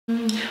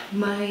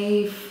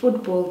My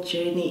football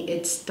journey,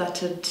 it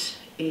started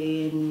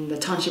in the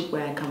township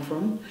where I come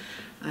from.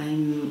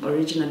 I'm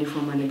originally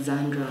from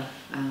Alexandra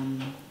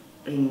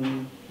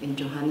in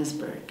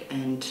Johannesburg,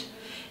 and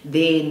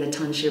there in the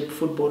township,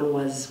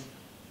 football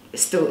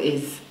still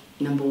is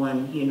number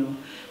one,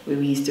 where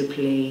we used to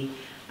play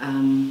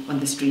on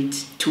the street,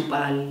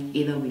 tupal,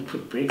 either we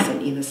put bricks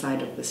on either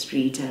side of the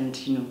street and,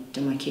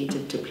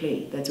 demarcated to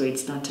play. That's where it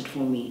started for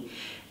me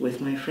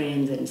with my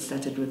friends, and it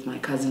started with my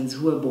cousins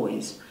who were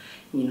boys,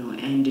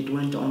 and it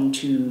went on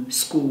to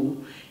school.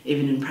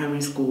 Even in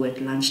primary school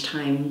at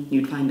lunchtime,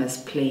 you'd find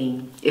us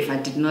playing. If I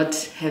did not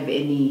have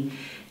any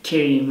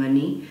carry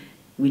money,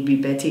 we'd be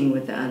betting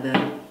with the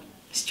other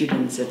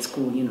students at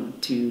school,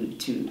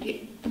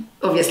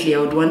 obviously I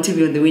would want to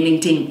be on the winning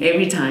team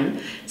every time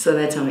so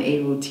that I'm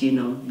able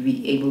to,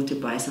 be able to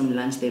buy some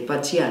lunch there.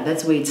 But yeah,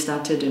 that's where it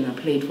started, and I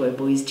played for a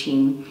boys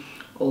team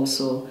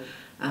also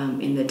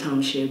in the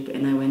township,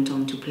 and I went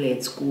on to play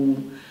at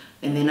school,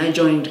 and then I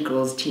joined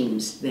girls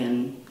teams.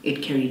 Then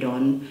it carried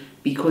on,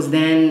 because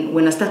then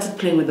when I started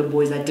playing with the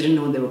boys, I didn't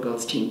know there were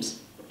girls teams.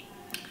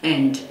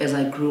 And as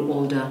I grew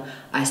older,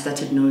 I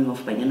started knowing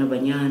of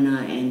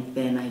Banyana, and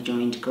then I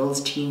joined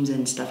girls' teams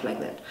and stuff like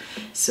that.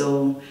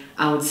 So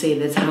I would say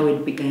that's how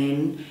it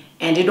began.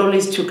 And it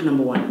always took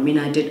number one. I mean,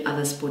 I did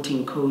other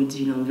sporting codes,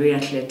 very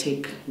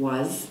athletic,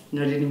 not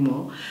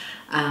anymore.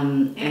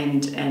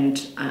 And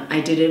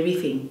I did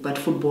everything, but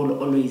football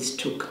always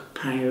took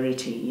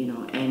priority,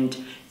 and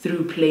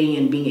through playing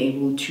and being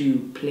able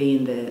to play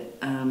in the,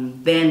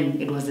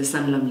 then it was the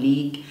Sanlam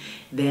League,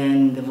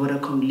 then the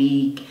Vodacom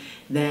League,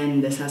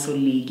 then the Sasso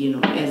League,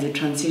 as it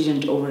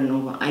transitioned over and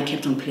over, I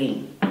kept on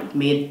playing.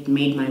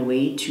 Made my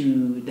way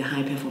to the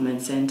High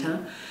Performance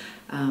Center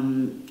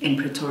in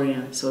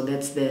Pretoria. So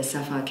that's the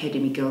Safa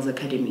Academy, Girls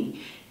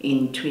Academy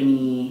in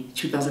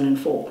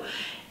 2004.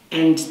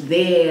 And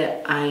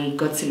there I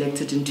got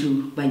selected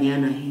into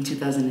Banyana in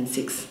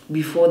 2006,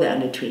 before the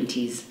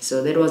under-20s.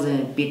 So that was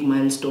a big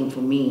milestone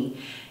for me.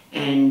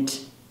 And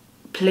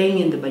playing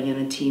in the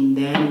Banyana team,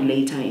 then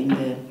later in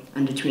the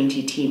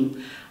under-20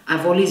 team,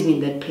 I've always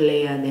been that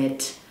player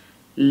that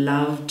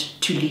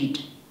loved to lead.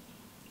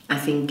 I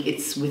think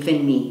it's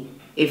within me.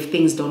 If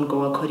things don't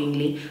go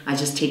accordingly, I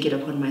just take it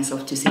upon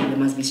myself to say there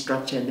must be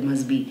structure, there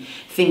must be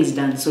things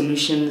done,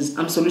 solutions.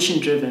 I'm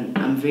solution driven.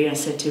 I'm very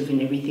assertive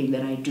in everything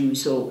that I do.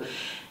 So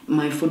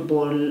my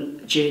football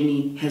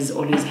journey has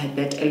always had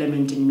that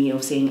element in me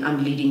of saying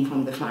I'm leading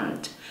from the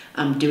front.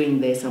 I'm doing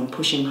this, I'm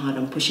pushing hard,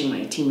 I'm pushing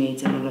my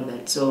teammates and all of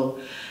that. So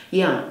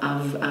yeah,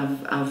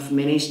 I've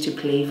managed to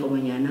play for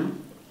Banyana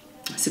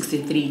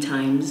 63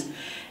 times,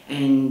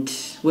 and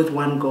with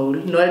one goal,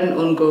 not an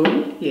own goal,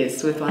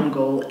 yes, with one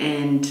goal.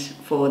 And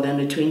for the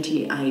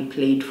under-20, I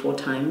played 4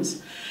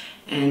 times.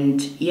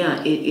 And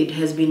yeah, it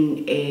has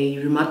been a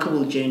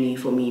remarkable journey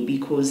for me,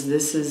 because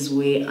this is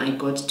where I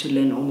got to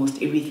learn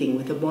almost everything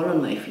with a ball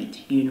on my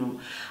feet,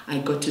 I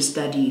got to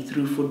study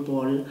through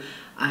football.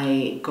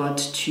 I got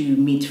to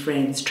meet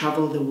friends,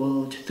 travel the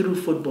world through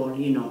football,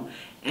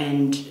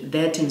 and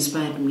that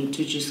inspired me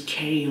to just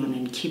carry on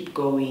and keep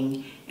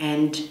going.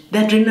 And the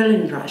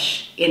adrenaline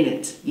rush in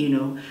it,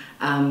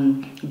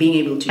 being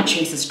able to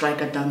chase a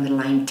striker down the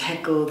line,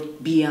 tackle,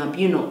 be up,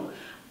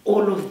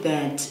 all of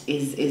that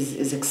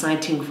is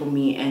exciting for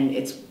me, and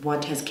it's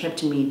what has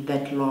kept me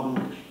that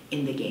long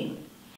in the game.